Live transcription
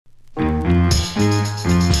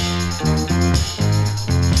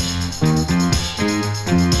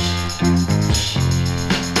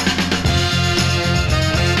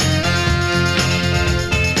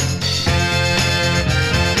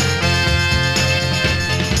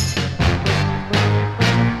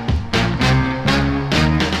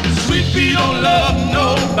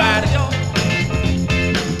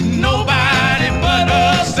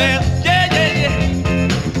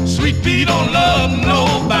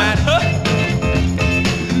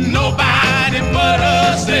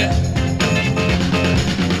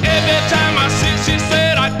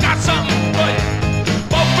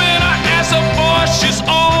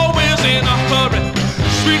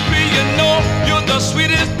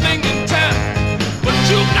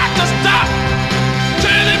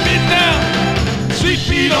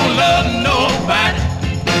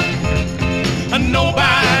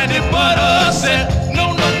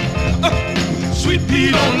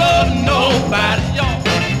love nobody, y'all.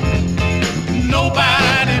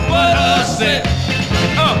 Nobody but herself.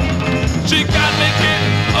 She got me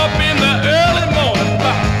getting up in the early morning,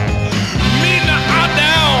 meeting her out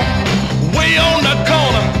down way on the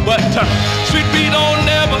corner. But Sweet Pea don't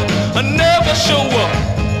never show up.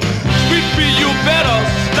 Sweet Pea, you better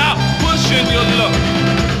stop pushing your luck.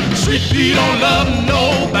 Sweet Pea don't love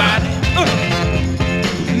nobody.